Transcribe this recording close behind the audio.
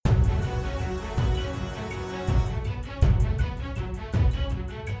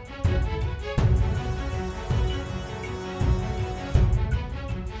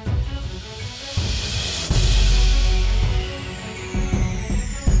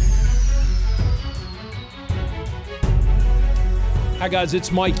Hi, guys.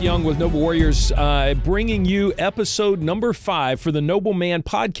 It's Mike Young with Noble Warriors, bringing you episode number 5 for the Noble Man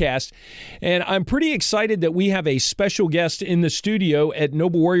podcast. And I'm pretty excited that we have a special guest in the studio at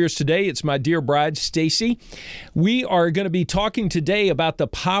Noble Warriors today. It's my dear bride, Stacy. We are going to be talking today about the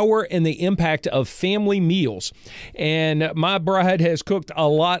power and the impact of family meals. And my bride has cooked a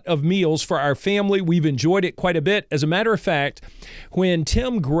lot of meals for our family. We've enjoyed it quite a bit. As a matter of fact, when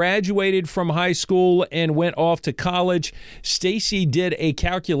Tim graduated from high school and went off to college, Stacy did a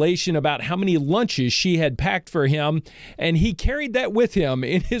calculation about how many lunches she had packed for him, and he carried that with him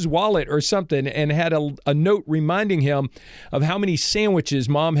in his wallet or something and had a note reminding him of how many sandwiches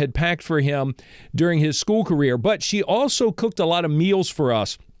Mom had packed for him during his school career. But she also cooked a lot of meals for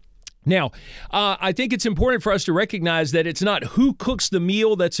us. Now, I think it's important for us to recognize that it's not who cooks the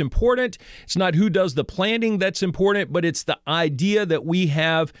meal that's important. It's not who does the planning that's important, but it's the idea that we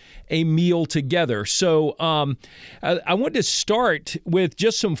have a meal together. So I want to start with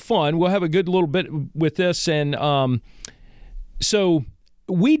just some fun. We'll have a good little bit with this. And so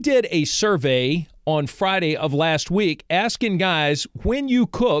we did a survey on Friday of last week asking guys, when you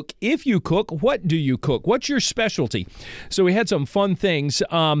cook, if you cook, what do you cook? What's your specialty? So we had some fun things.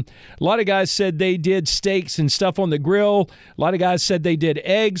 A lot of guys said they did steaks and stuff on the grill. A lot of guys said they did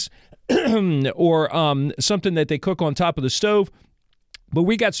eggs or something that they cook on top of the stove. But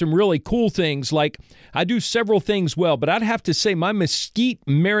we got some really cool things, like I do several things well, but I'd have to say my mesquite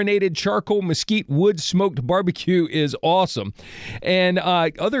marinated charcoal mesquite wood smoked barbecue is awesome. And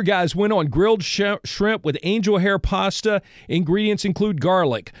other guys went on grilled shrimp with angel hair pasta. Ingredients include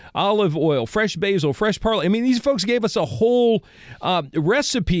garlic, olive oil, fresh basil, fresh parsley. I mean, these folks gave us a whole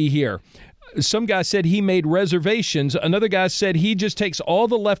recipe here. Some guy said he made reservations. Another guy said he just takes all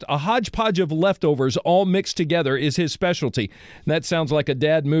a hodgepodge of leftovers all mixed together is his specialty. And that sounds like a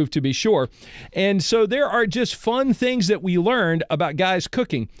dad move, to be sure. And so there are just fun things that we learned about guys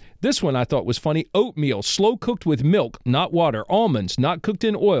cooking. This one I thought was funny. Oatmeal, slow cooked with milk, not water. Almonds, not cooked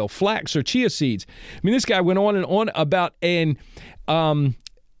in oil. Flax or chia seeds. I mean, this guy went on and on about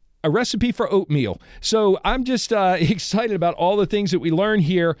a recipe for oatmeal. So I'm just excited about all the things that we learn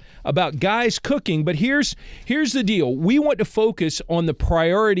here about guys cooking. But here's the deal. We want to focus on the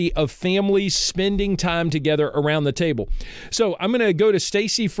priority of families spending time together around the table. So I'm going to go to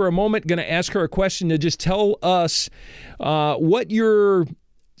Stacy for a moment, going to ask her a question to just tell us what your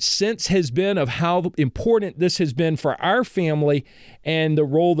sense has been of how important this has been for our family and the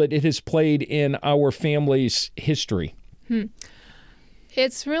role that it has played in our family's history.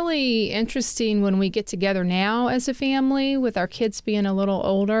 It's really interesting when we get together now as a family with our kids being a little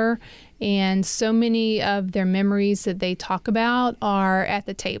older, and so many of their memories that they talk about are at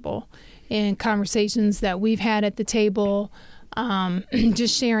the table and conversations that we've had at the table,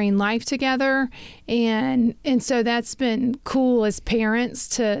 just sharing life together. And so that's been cool as parents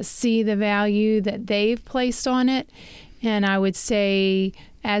to see the value that they've placed on it. And I would say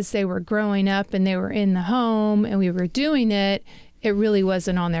as they were growing up and they were in the home and we were doing it, it really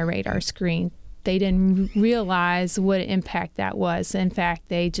wasn't on their radar screen. They didn't realize what impact that was. In fact,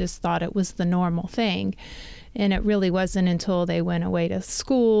 they just thought it was the normal thing. And it really wasn't until they went away to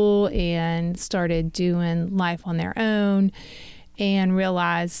school and started doing life on their own and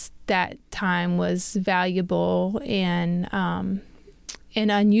realized that time was valuable and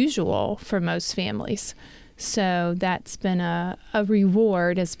unusual for most families. So that's been a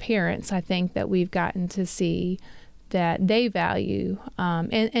reward as parents, I think, that we've gotten to see that they value.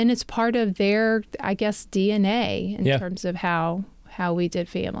 And it's part of their, I guess, DNA in terms of how we did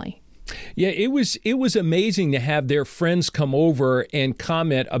family. Yeah, it was amazing to have their friends come over and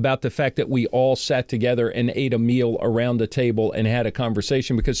comment about the fact that we all sat together and ate a meal around the table and had a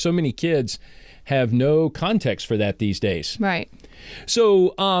conversation, because so many kids have no context for that these days. Right.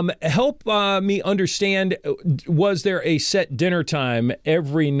 So help me understand, was there a set dinner time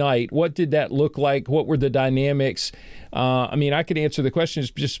every night? What did that look like? What were the dynamics? I mean, I could answer the question,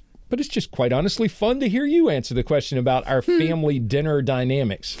 but it's just quite honestly fun to hear you answer the question about our family dinner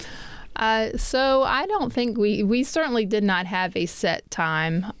dynamics. So I don't think we certainly did not have a set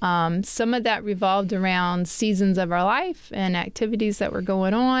time. Some of that revolved around seasons of our life and activities that were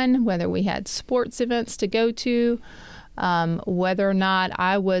going on, whether we had sports events to go to, whether or not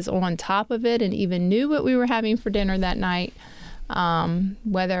I was on top of it and even knew what we were having for dinner that night.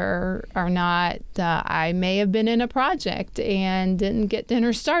 Whether or not I may have been in a project and didn't get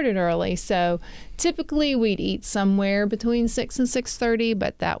dinner started early. So typically we'd eat somewhere between 6 and 6:30,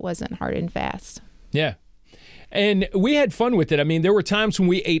 but that wasn't hard and fast. Yeah. And we had fun with it. I mean, there were times when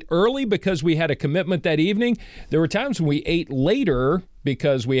we ate early because we had a commitment that evening. There were times when we ate later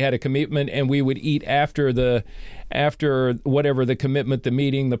because we had a commitment, and we would eat after whatever the commitment, the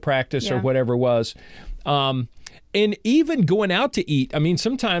meeting, the practice, or whatever it was. And even going out to eat, I mean,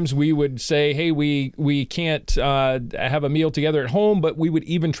 sometimes we would say, hey, we can't have a meal together at home, but we would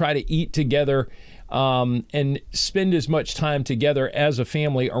even try to eat together and spend as much time together as a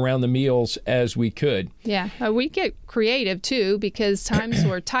family around the meals as we could. Yeah, we get creative too, because times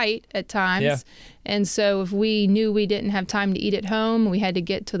were tight at times. Yeah. And so if we knew we didn't have time to eat at home, we had to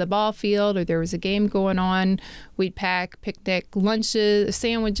get to the ball field, or there was a game going on, we'd pack picnic lunches,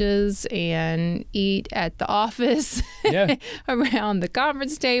 sandwiches, and eat at the office around the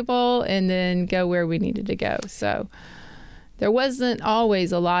conference table, and then go where we needed to go. So there wasn't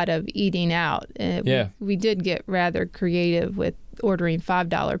always a lot of eating out. We did get rather creative with ordering $5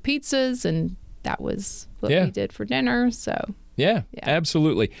 pizzas, and that was what we did for dinner. So Yeah,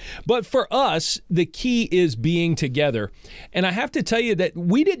 absolutely. But for us, the key is being together. And I have to tell you that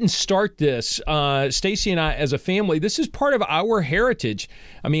we didn't start this, Stacy and I, as a family. This is part of our heritage.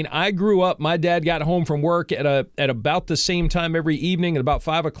 I mean, I grew up, my dad got home from work at about the same time every evening, at about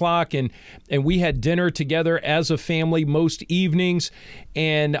 5 o'clock, and we had dinner together as a family most evenings.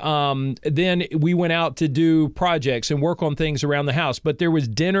 And then we went out to do projects and work on things around the house. But there was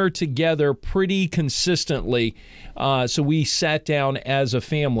dinner together pretty consistently. So we sat down as a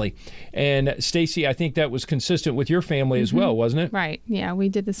family. And Stacy, I think that was consistent with your family as well, wasn't it? Right. Yeah, we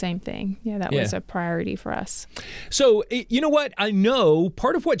did the same thing. Yeah, that was a priority for us. So, you know what? I know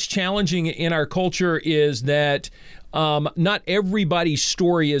part of what's challenging in our culture is that not everybody's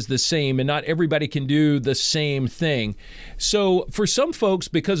story is the same, and not everybody can do the same thing. So for some folks,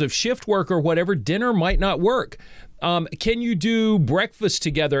 because of shift work or whatever, dinner might not work. Can you do breakfast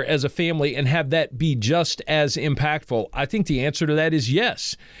together as a family and have that be just as impactful? I think the answer to that is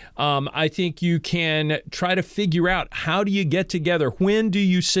yes. I think you can try to figure out, how do you get together? When do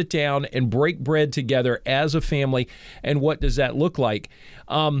you sit down and break bread together as a family, and what does that look like?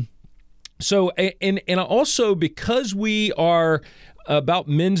 So, and also, because we are about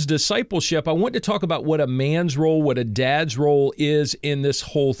men's discipleship, I want to talk about what a man's role, what a dad's role is in this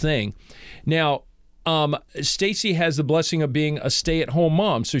whole thing. Now, Stacy has the blessing of being a stay-at-home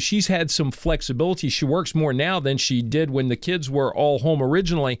mom, so she's had some flexibility. She works more now than she did when the kids were all home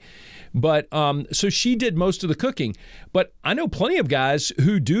originally, but so she did most of the cooking. But I know plenty of guys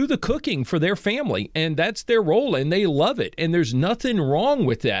who do the cooking for their family, and that's their role, and they love it, and there's nothing wrong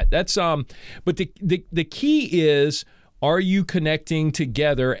with that. That's but the key is, are you connecting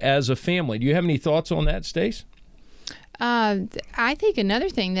together as a family? Do you have any thoughts on that, Stace? I think another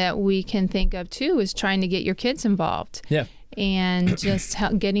thing that we can think of, too, is trying to get your kids involved. Yeah. And just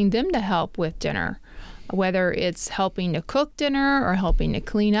getting them to help with dinner, whether it's helping to cook dinner or helping to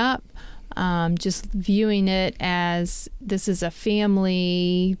clean up, just viewing it as this is a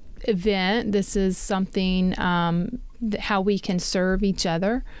family event. This is something, how we can serve each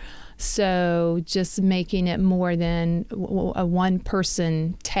other. So just making it more than a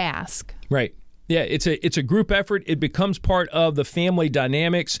one-person task. Right. Yeah, it's a group effort. It becomes part of the family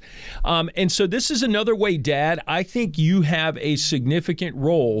dynamics. And so this is another way, Dad, I think you have a significant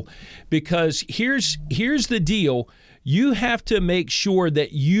role, because here's the deal. You have to make sure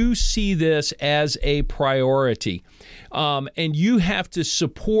that you see this as a priority. And you have to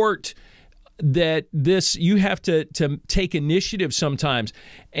support that you have to take initiative sometimes.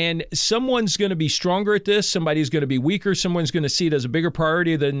 And someone's going to be stronger at this. Somebody's going to be weaker. Someone's going to see it as a bigger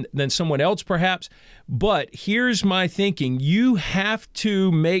priority than someone else, perhaps. But here's my thinking. You have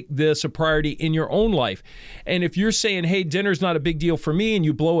to make this a priority in your own life. And if you're saying, hey, dinner's not a big deal for me, and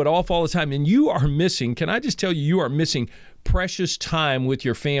you blow it off all the time, and you are missing, can I just tell you, you are missing precious time with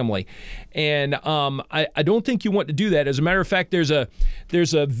your family. And I don't think you want to do that. As a matter of fact, there's a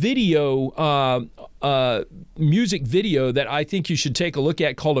video, music video that I think you should take a look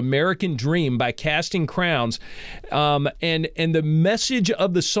at called American Dream by Casting Crowns. And the message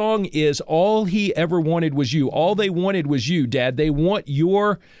of the song is, all he ever wanted was you. All they wanted was you, Dad. They want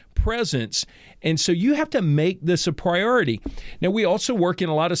your presence. And so you have to make this a priority. Now, we also work in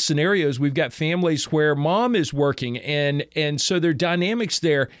a lot of scenarios. We've got families where mom is working, and so there are dynamics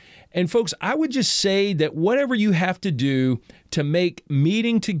there. And folks, I would just say that whatever you have to do to make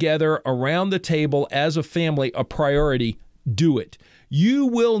meeting together around the table as a family a priority, do it. You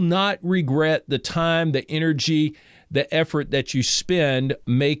will not regret the time, the energy, the effort that you spend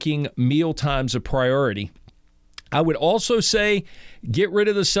making meal times a priority. I would also say, get rid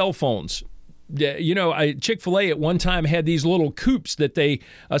of the cell phones. Chick-fil-A at one time had these little coops a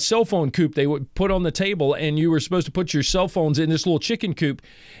cell phone coop they would put on the table, and you were supposed to put your cell phones in this little chicken coop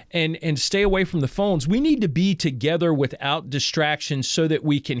and stay away from the phones. We need to be together without distractions so that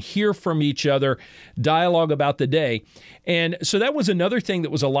we can hear from each other, dialogue about the day. And so that was another thing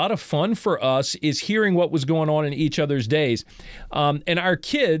that was a lot of fun for us, is hearing what was going on in each other's days. And our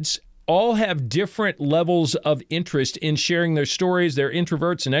kids all have different levels of interest in sharing their stories. They're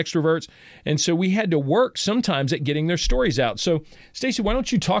introverts and extroverts. And so we had to work sometimes at getting their stories out. So, Stacey, why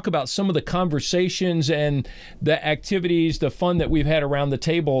don't you talk about some of the conversations and the activities, the fun that we've had around the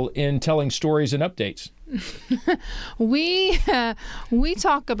table in telling stories and updates? We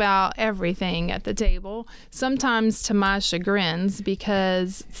talk about everything at the table, sometimes to my chagrins,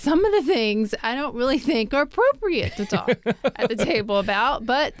 because some of the things I don't really think are appropriate to talk at the table about,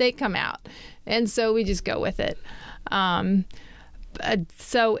 but they come out. And so we just go with it.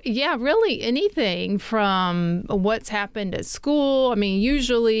 Really anything from what's happened at school. I mean,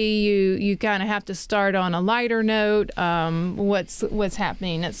 usually you kind of have to start on a lighter note. What's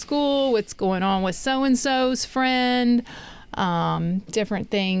happening at school, what's going on with so-and-so's friend,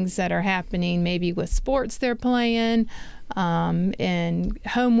 different things that are happening maybe with sports they're playing, and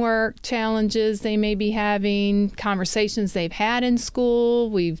homework challenges they may be having, conversations they've had in school.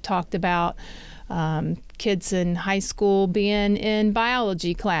 We've talked about kids in high school being in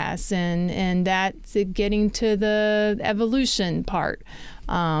biology class, and that's getting to the evolution part.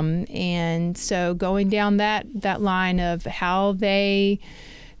 And so going down that line of how they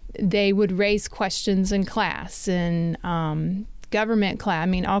would raise questions in class and government class, I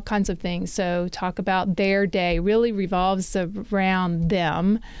mean, all kinds of things. So talk about their day really revolves around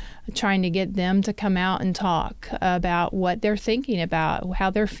them, trying to get them to come out and talk about what they're thinking about, how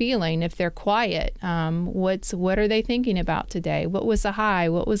they're feeling, if they're quiet, what are they thinking about today? What was a high?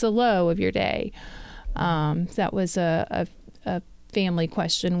 What was a low of your day? That was a family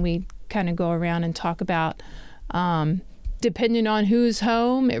question we kind of go around and talk about. Depending on who's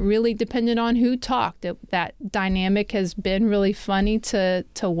home, it really depended on who talked. That dynamic has been really funny to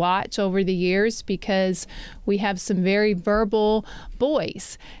watch over the years, because we have some very verbal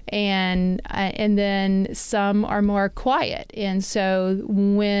boys, and then some are more quiet. And so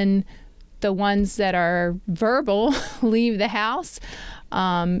when the ones that are verbal leave the house,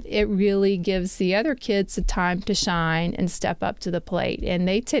 it really gives the other kids the time to shine and step up to the plate. And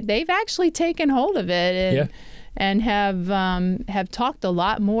they've actually taken hold of it and have talked a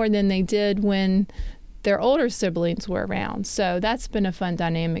lot more than they did when their older siblings were around. So that's been a fun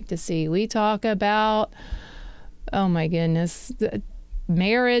dynamic to see. We talk about, oh my goodness,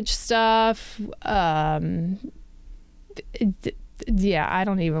 marriage stuff. I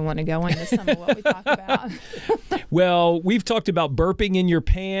don't even want to go into some of what we talk about. Well, we've talked about burping in your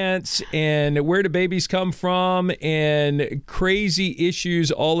pants and where do babies come from and crazy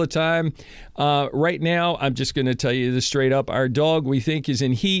issues all the time. Right now, I'm just going to tell you this straight up. Our dog, we think, is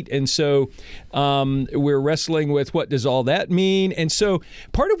in heat. And so we're wrestling with what does all that mean. And so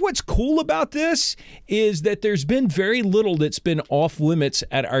part of what's cool about this is that there's been very little that's been off limits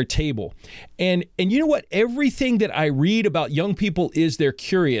at our table. And you know what? Everything that I read about young people is they're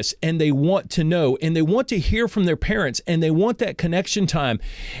curious and they want to know and they want to hear from their parents and they want that connection time.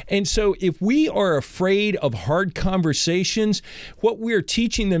 And so if we are afraid of hard conversations, what we're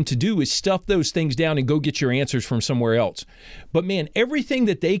teaching them to do is stuff those things down and go get your answers from somewhere else. But man, everything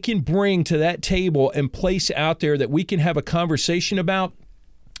that they can bring to that table and place out there that we can have a conversation about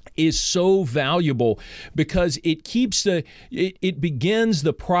is so valuable, because it keeps it begins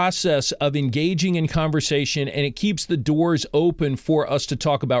the process of engaging in conversation, and it keeps the doors open for us to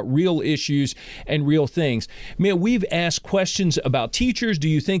talk about real issues and real things. Man, we've asked questions about teachers. Do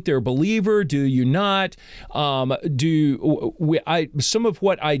you think they're a believer? Do you not? Some of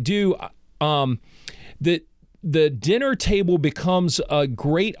what I do, the dinner table becomes a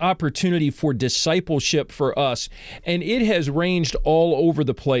great opportunity for discipleship for us. And it has ranged all over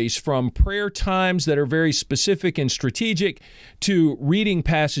the place, from prayer times that are very specific and strategic, to reading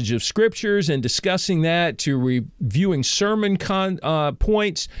passage of scriptures and discussing that, to reviewing sermon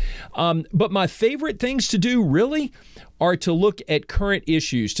points. But my favorite things to do really are to look at current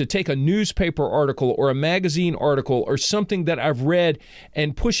issues, to take a newspaper article or a magazine article or something that I've read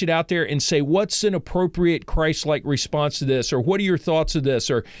and push it out there and say, what's an appropriate Christ-like response to this? Or what are your thoughts of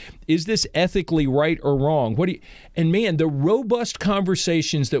this? Or is this ethically right or wrong? And man, the robust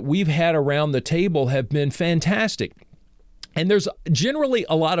conversations that we've had around the table have been fantastic. And there's generally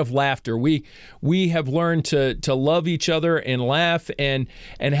a lot of laughter. We have learned to love each other and laugh and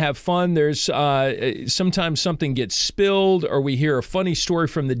have fun. There's sometimes something gets spilled or we hear a funny story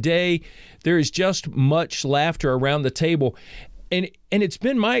from the day. There is just much laughter around the table. And it's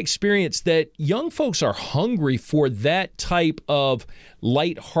been my experience that young folks are hungry for that type of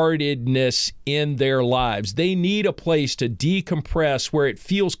lightheartedness in their lives. They need a place to decompress where it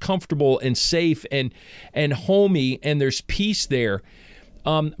feels comfortable and safe and homey, and there's peace there.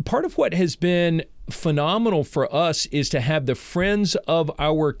 Part of what has been phenomenal for us is to have the friends of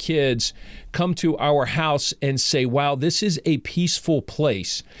our kids come to our house and say, wow, this is a peaceful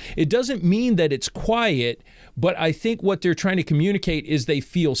place. It doesn't mean that it's quiet, but I think what they're trying to communicate is they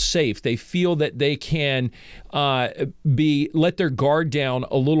feel safe. They feel that they can let their guard down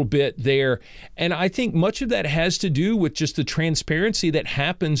a little bit there. And I think much of that has to do with just the transparency that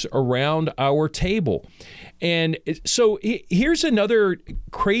happens around our table. And so here's another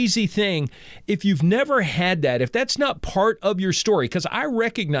crazy thing. If you've never had that, if that's not part of your story, because I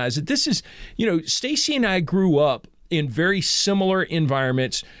recognize that this is, Stacy and I grew up in very similar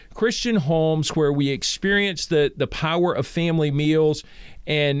environments, Christian homes where we experienced the power of family meals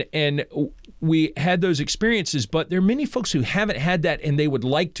and we had those experiences, but there are many folks who haven't had that and they would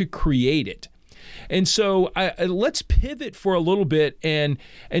like to create it. And so let's pivot for a little bit and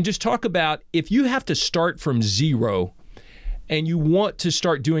just talk about if you have to start from zero and you want to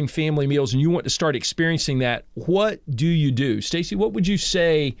start doing family meals and you want to start experiencing that, what do you do? Stacy, what would you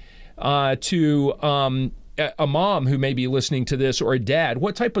say to a mom who may be listening to this or a dad?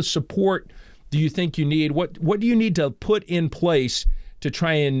 What type of support do you think you need? What do you need to put in place to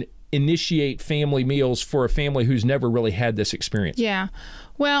try and initiate family meals for a family who's never really had this experience? Yeah.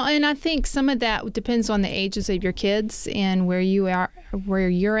 Well, and I think some of that depends on the ages of your kids and where you're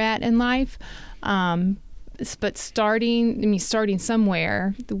at in life. But starting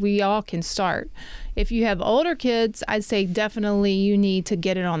somewhere, we all can start. If you have older kids, I'd say definitely you need to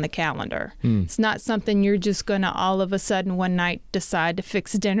get it on the calendar. It's not something you're just going to all of a sudden one night decide to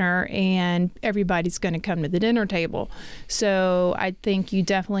fix dinner and everybody's going to come to the dinner table. So I think you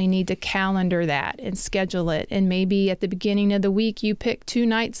definitely need to calendar that and schedule it. And maybe at the beginning of the week, you pick 2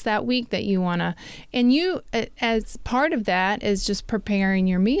 nights that week that you want to. And you, as part of that, is just preparing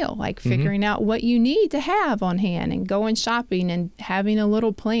your meal, like figuring out what you need to have on hand and going shopping and having a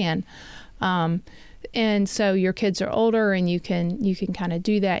little plan. And so your kids are older and you can kind of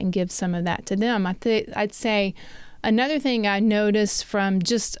do that and give some of that to them. I'd say another thing I noticed from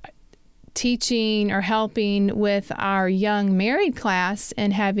just teaching or helping with our young married class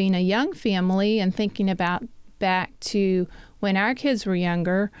and having a young family and thinking about back to when our kids were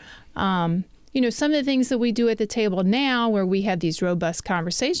younger, some of the things that we do at the table now where we have these robust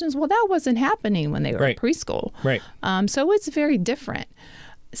conversations, well, that wasn't happening when they were in preschool. Right. So it's very different.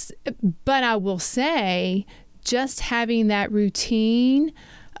 But I will say, just having that routine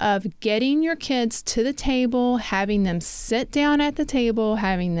of getting your kids to the table, having them sit down at the table,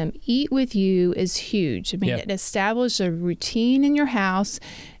 having them eat with you is huge. I mean, it establishes a routine in your house,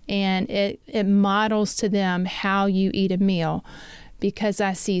 and it models to them how you eat a meal. Because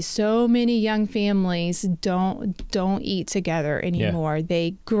I see so many young families don't eat together anymore. Yeah.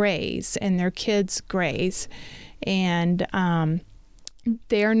 They graze, and their kids graze, and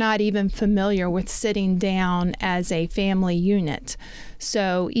they're not even familiar with sitting down as a family unit.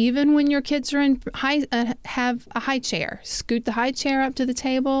 So even when your kids are have a high chair, scoot the high chair up to the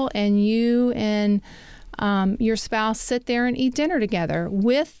table, and you and your spouse sit there and eat dinner together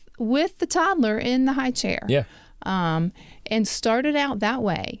with the toddler in the high chair. Yeah. And start it out that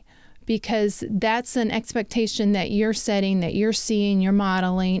way, because that's an expectation that you're setting, that you're seeing, you're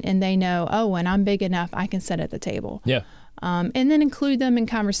modeling, and they know, oh, when I'm big enough, I can sit at the table. Yeah. And then include them in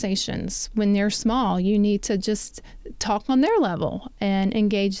conversations. When they're small, you need to just talk on their level and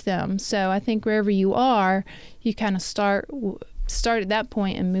engage them. So I think wherever you are, you kind of start at that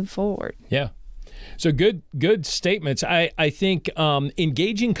point and move forward. Yeah. So good statements. I think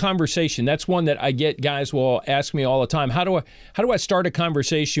engaging conversation, that's one that I get guys will ask me all the time. How do I start a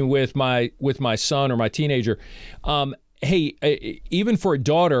conversation with my son or my teenager? Hey, even for a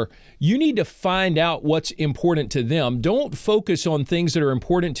daughter, you need to find out what's important to them. Don't focus on things that are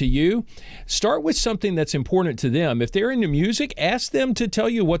important to you. Start with something that's important to them. If they're into music, ask them to tell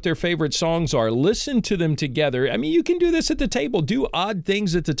you what their favorite songs are. Listen to them together. I mean, you can do this at the table. Do odd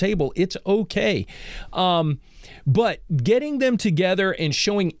things at the table. It's okay. But getting them together and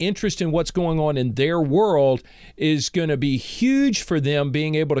showing interest in what's going on in their world is going to be huge for them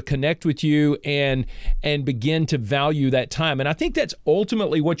being able to connect with you and begin to value that time. And I think that's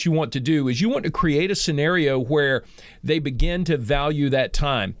ultimately what you want to do, is you want to create a scenario where they begin to value that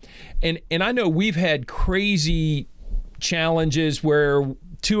time. And I know we've had crazy challenges where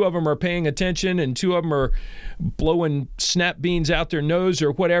two of them are paying attention and two of them are blowing snap beans out their nose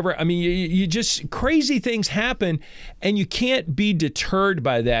or whatever. I mean, you just, crazy things happen, and you can't be deterred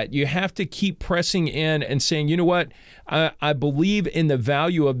by that. You have to keep pressing in and saying, you know what, I believe in the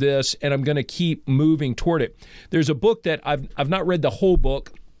value of this, and I'm going to keep moving toward it. There's a book that I've not read the whole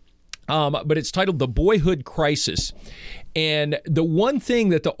book, but it's titled The Boyhood Crisis. And the one thing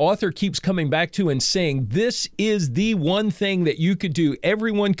that the author keeps coming back to and saying, this is the one thing that you could do,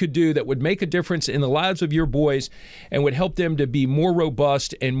 everyone could do, that would make a difference in the lives of your boys and would help them to be more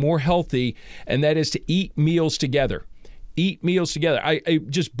robust and more healthy, and that is to eat meals together. Eat meals together. I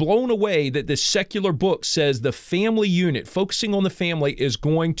just blown away that this secular book says the family unit, focusing on the family, is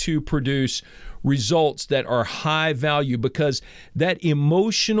going to produce results that are high value, because that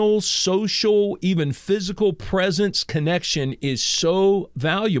emotional, social, even physical presence connection is so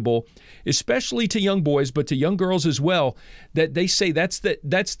valuable, especially to young boys, but to young girls as well, that they say that's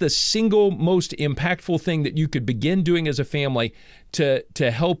the single most impactful thing that you could begin doing as a family to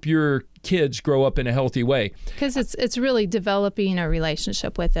help your kids grow up in a healthy way. Because it's really developing a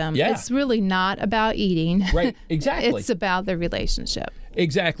relationship with them. Yeah. It's really not about eating. Right, exactly. It's about the relationship.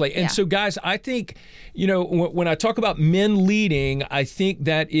 Exactly. And Yeah. so, guys, I think, when I talk about men leading, I think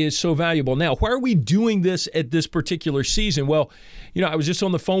that is so valuable. Now, why are we doing this at this particular season? Well, I was just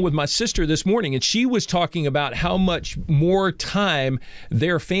on the phone with my sister this morning, and she was talking about how much more time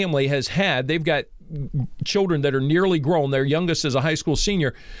their family has had. They've got children that are nearly grown. Their youngest is a high school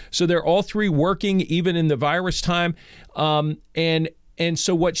senior. So they're all three working, even in the virus time. And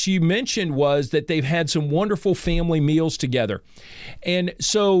so what she mentioned was that they've had some wonderful family meals together. And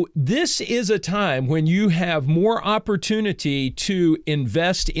so this is a time when you have more opportunity to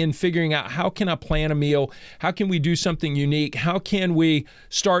invest in figuring out, how can I plan a meal? How can we do something unique? How can we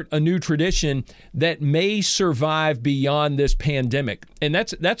start a new tradition that may survive beyond this pandemic? And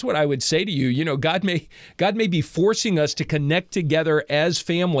that's what I would say to you. God may be forcing us to connect together as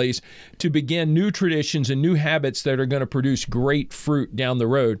families to begin new traditions and new habits that are going to produce great fruit down the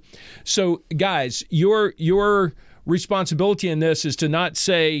road. So, guys, your responsibility in this is to not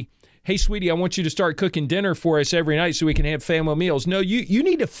say, hey, sweetie, I want you to start cooking dinner for us every night so we can have family meals. No, you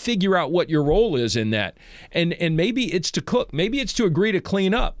need to figure out what your role is in that. And maybe it's to cook. Maybe it's to agree to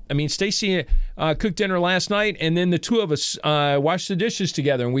clean up. I mean, Stacy cooked dinner last night, and then the two of us washed the dishes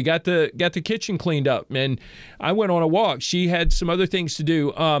together, and we got the kitchen cleaned up. And I went on a walk. She had some other things to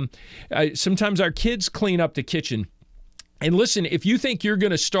do. Sometimes our kids clean up the kitchen. And listen, if you think you're going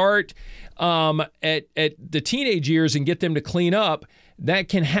to start at the teenage years and get them to clean up, that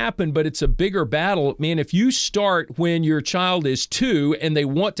can happen, but it's a bigger battle. Man, if you start when your child is 2 and they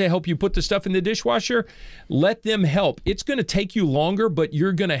want to help you put the stuff in the dishwasher, let them help. It's going to take you longer, but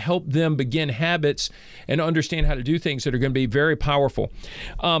you're going to help them begin habits and understand how to do things that are going to be very powerful.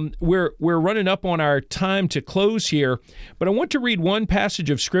 We're running up on our time to close here, but I want to read one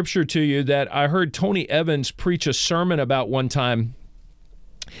passage of Scripture to you that I heard Tony Evans preach a sermon about one time.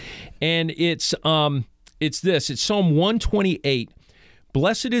 And it's this. It's Psalm 128.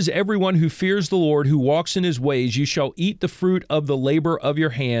 Blessed is everyone who fears the Lord, who walks in his ways. You shall eat the fruit of the labor of your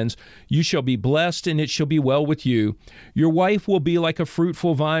hands. You shall be blessed, and it shall be well with you. Your wife will be like a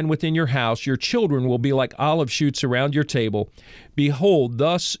fruitful vine within your house. Your children will be like olive shoots around your table. Behold,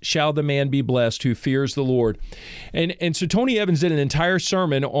 thus shall the man be blessed who fears the Lord. And so Tony Evans did an entire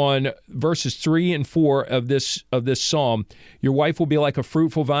sermon on verses 3 and 4 of this psalm. Your wife will be like a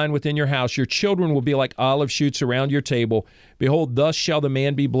fruitful vine within your house. Your children will be like olive shoots around your table. Behold, thus shall the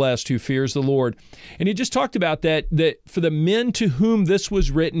man be blessed who fears the Lord. And he just talked about that for the men to whom this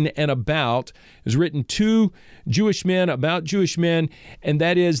was written and about, it was written to Jewish men, about Jewish men, and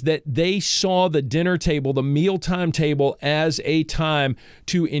that is that they saw the dinner table, the mealtime table, as a time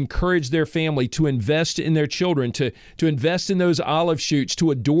to encourage their family, to invest in their children, to invest in those olive shoots,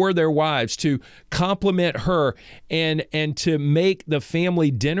 to adore their wives, to compliment her, and to make the family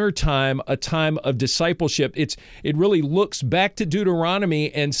dinner time a time of discipleship. It really looks back to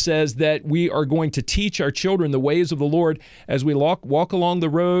Deuteronomy and says that we are going to teach our children the ways of the Lord as we walk along the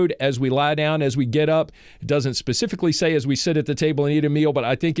road, as we lie down, as we get up. It doesn't specifically say as we sit at the table and eat a meal, but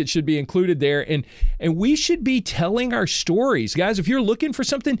I think it should be included there. And we should be telling our stories. Guys, if you're looking for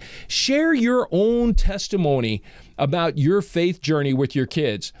something, share your own testimony about your faith journey with your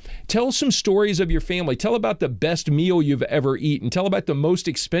kids. Tell some stories of your family. Tell about the best meal you've ever eaten. Tell about the most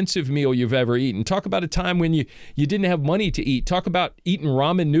expensive meal you've ever eaten. Talk about a time when you didn't have money to eat. Talk about eating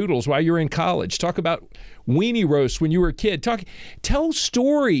ramen noodles while you were in college. Talk about weenie roast when you were a kid. Tell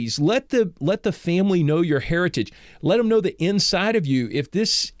stories. Let the family know your heritage. Let them know the inside of you. If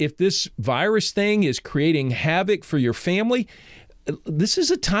this virus thing is creating havoc for your family, this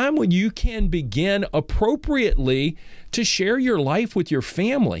is a time when you can begin appropriately to share your life with your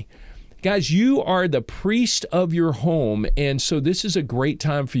family. Guys, you are the priest of your home, and so this is a great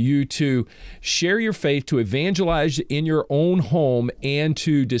time for you to share your faith, to evangelize in your own home, and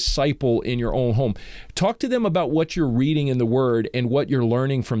to disciple in your own home. Talk to them about what you're reading in the Word and what you're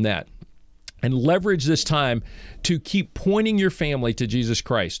learning from that. And leverage this time to keep pointing your family to Jesus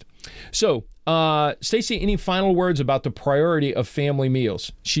Christ. So, Stacy, any final words about the priority of family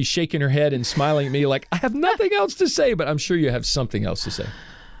meals? She's shaking her head and smiling at me like, I have nothing else to say, but I'm sure you have something else to say.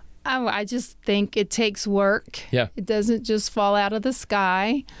 I just think it takes work. Yeah. It doesn't just fall out of the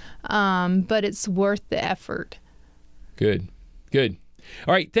sky, but it's worth the effort. Good.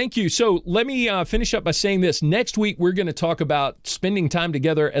 All right, thank you. So let me finish up by saying this. Next week, we're going to talk about spending time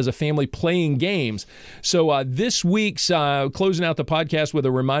together as a family playing games. So this week's, closing out the podcast with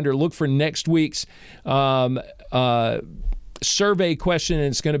a reminder, look for next week's survey question, and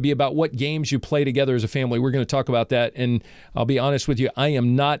it's going to be about what games you play together as a family. We're going to talk about that, and I'll be honest with you, I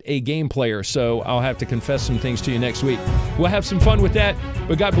am not a game player, so I'll have to confess some things to you next week. We'll have some fun with that,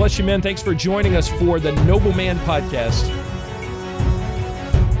 but God bless you, men. Thanks for joining us for the Noble Man Podcast.